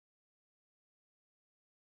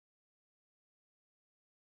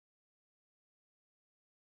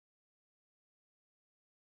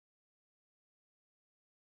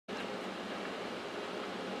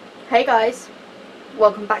Hey guys,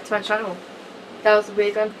 welcome back to my channel. That was a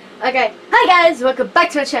weird one. Okay, hi guys, welcome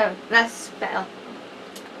back to my channel. That's better.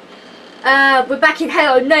 We're back in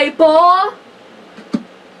Hello Neighbour.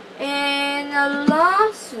 In the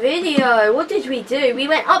last video, what did we do? We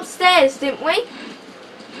went upstairs, didn't we?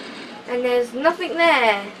 And there's nothing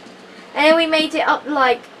there. And then we made it up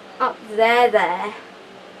like up there.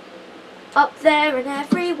 Up there and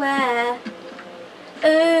everywhere.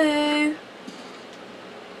 Ooh.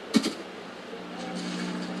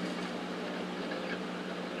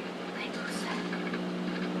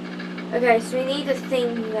 Okay, so we need a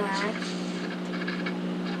thing there.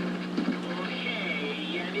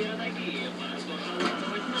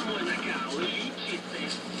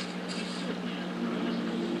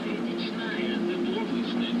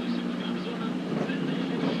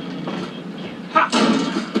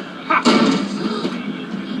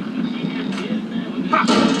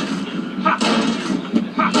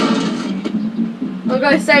 I'm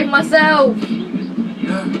gonna save myself.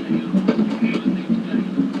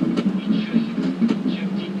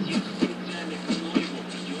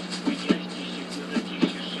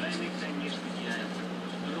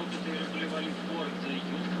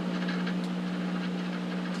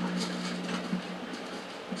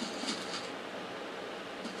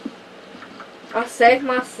 I saved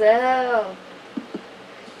myself.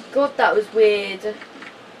 God, that was weird.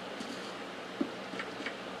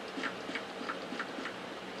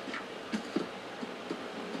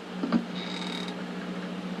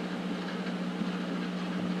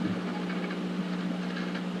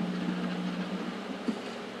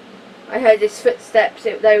 I heard his footsteps.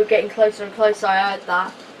 They were getting closer and closer. I heard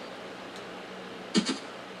that.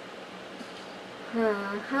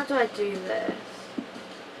 How do I do this?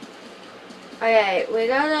 Okay, we're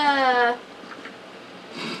gonna...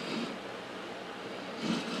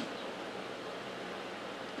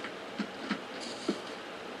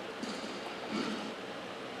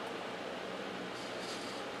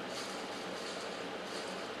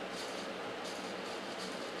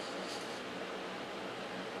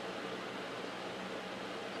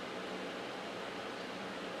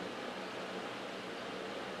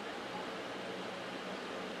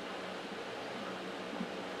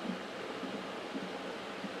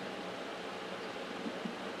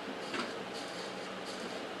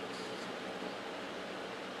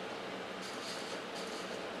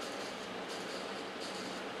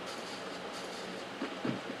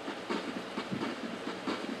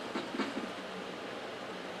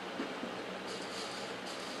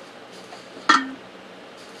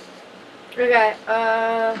 Okay,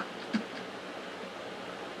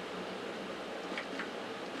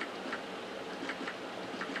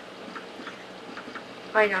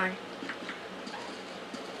 I know.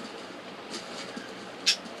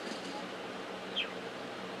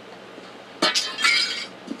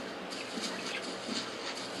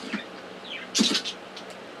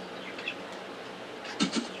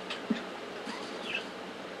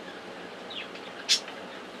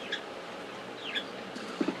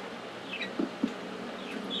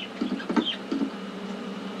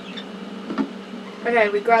 Okay,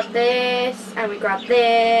 we grab this, and we grab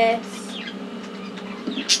this.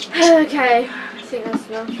 Okay, I think that's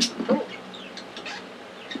enough. Oh.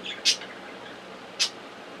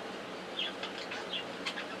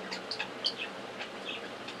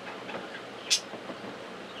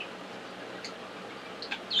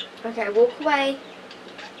 Okay, walk away.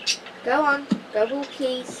 Go on, go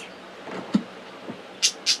walkies.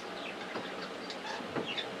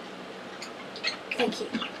 Thank you.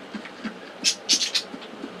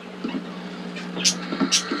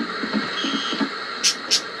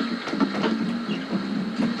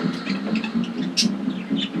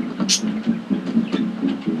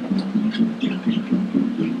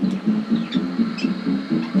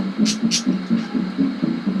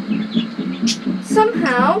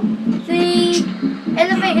 Somehow, the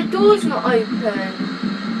elevator door's not open.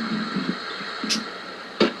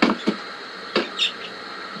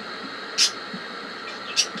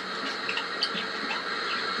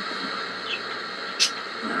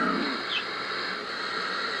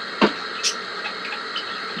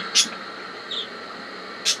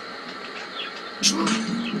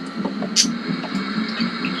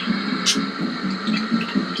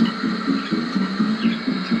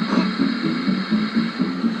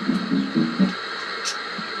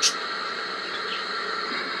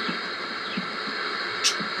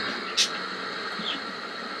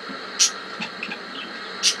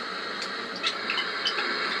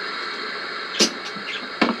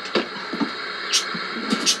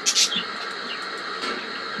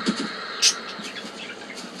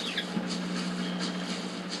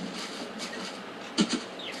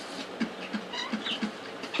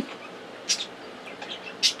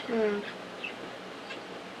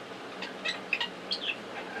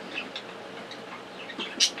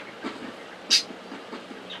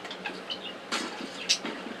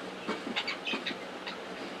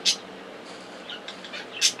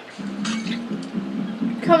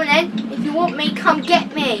 Come on then. If you want me, come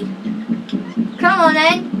get me. Come on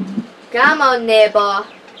then. Come on, neighbour.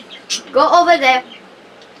 Go over there.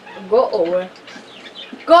 Go over.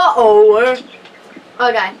 Go over.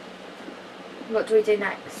 Okay. What do we do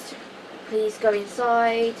next? Please go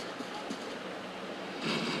inside.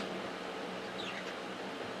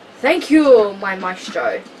 Thank you, my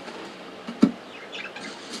maestro.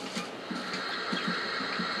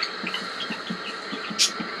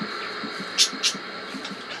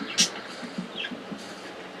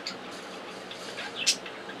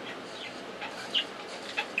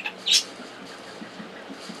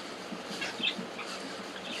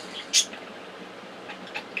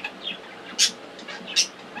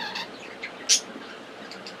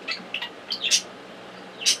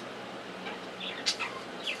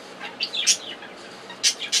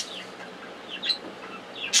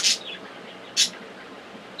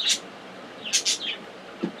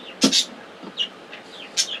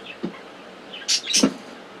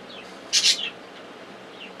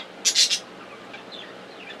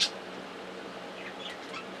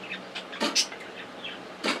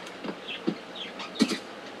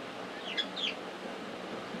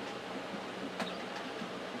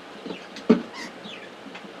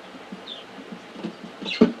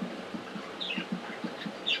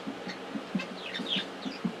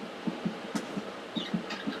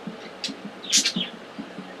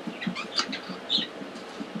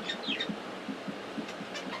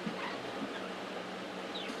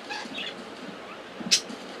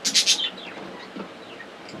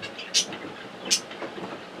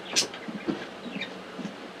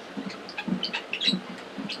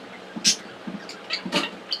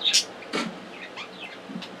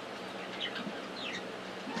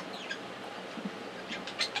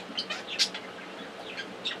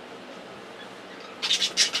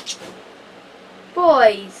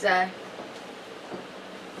 Boys.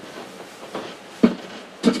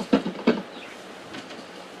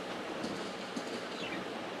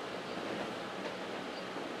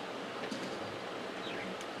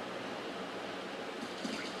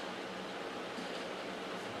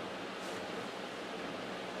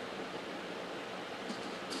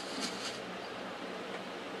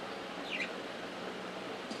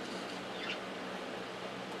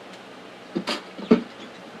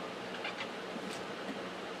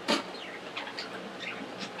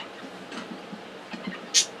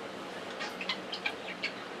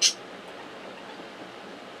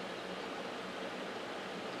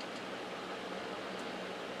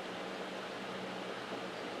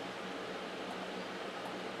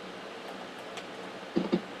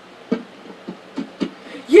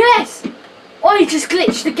 Yes! I just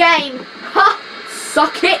glitched the game. Ha!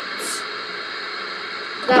 Suck it!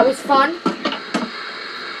 That was fun.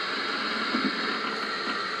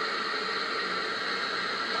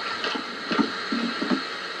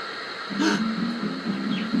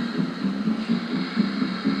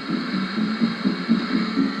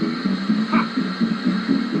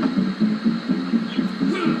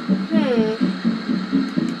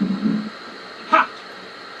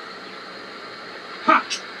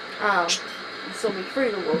 Oh, you saw me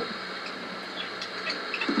through the wall.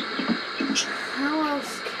 How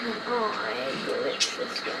else can I glitch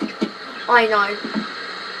this game? I know.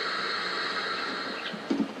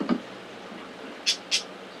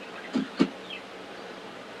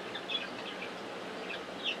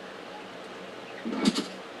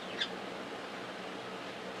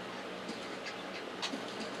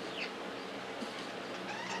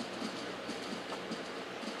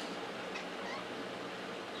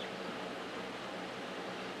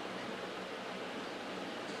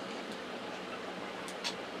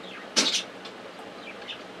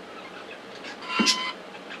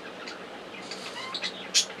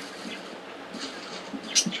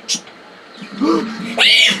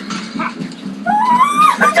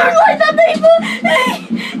 I don't like that neighbour!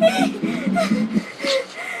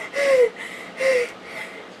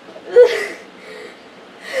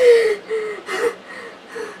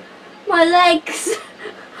 My legs!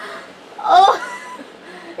 Oh!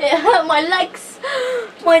 It hurt my legs!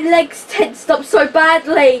 My legs tensed up so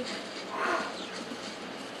badly!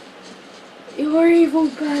 You're an evil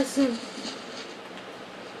person.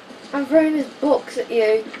 I'm throwing this box at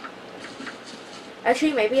you.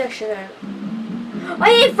 Actually, maybe I shouldn't. I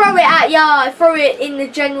didn't throw it at ya, I threw it in the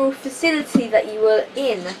general facility that you were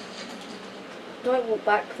in. Don't walk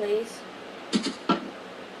back, please.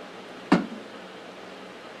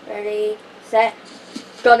 Ready, set,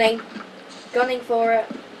 gunning. Gunning for it.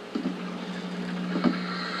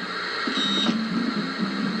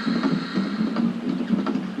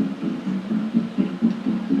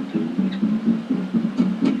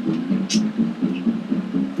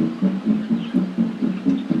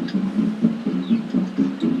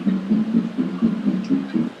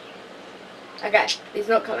 Okay, he's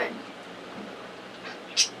not coming.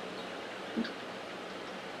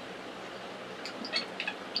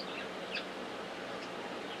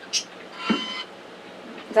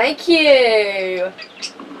 Thank you!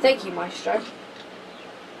 Thank you, Maestro.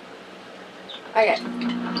 Okay.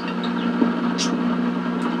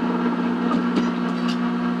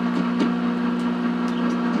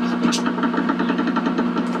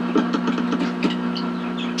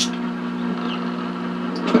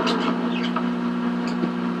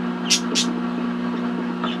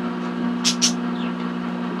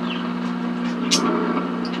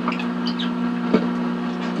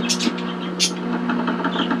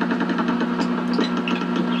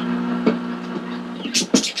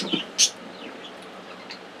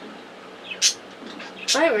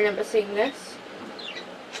 I don't remember seeing this.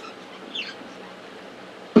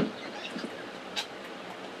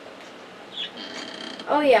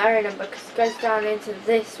 Oh yeah, I remember, because it goes down into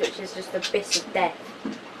this, which is just the abyss of death.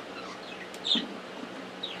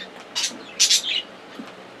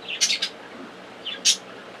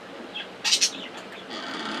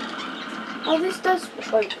 Oh, this does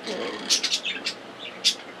open.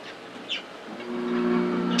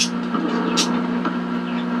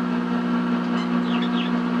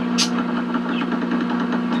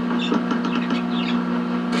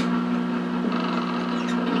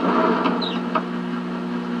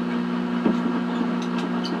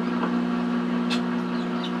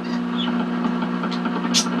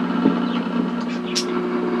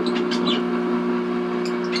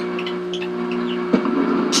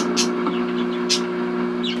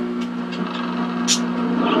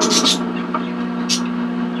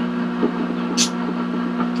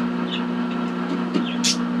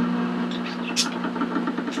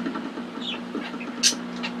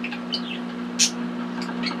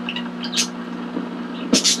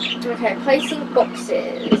 Okay, placing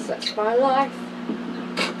boxes. That's my life.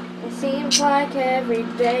 It seems like every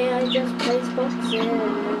day I just place boxes, yeah.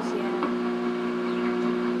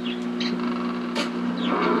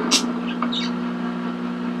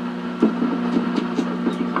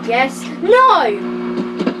 Yes. No!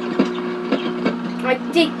 I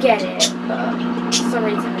did get it, but for some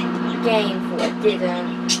reason the game thought I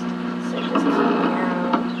didn't. So it just kicked me out.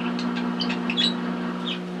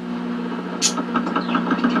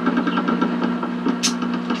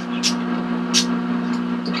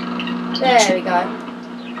 There we go.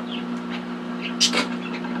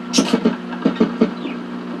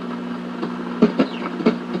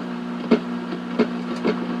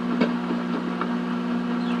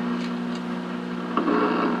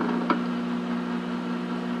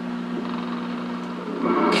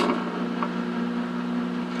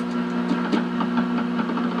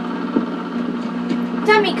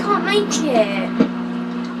 Damn, you can't make it.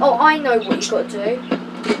 Oh, I know what you got to do.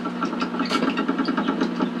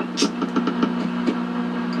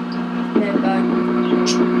 There we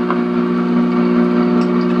go.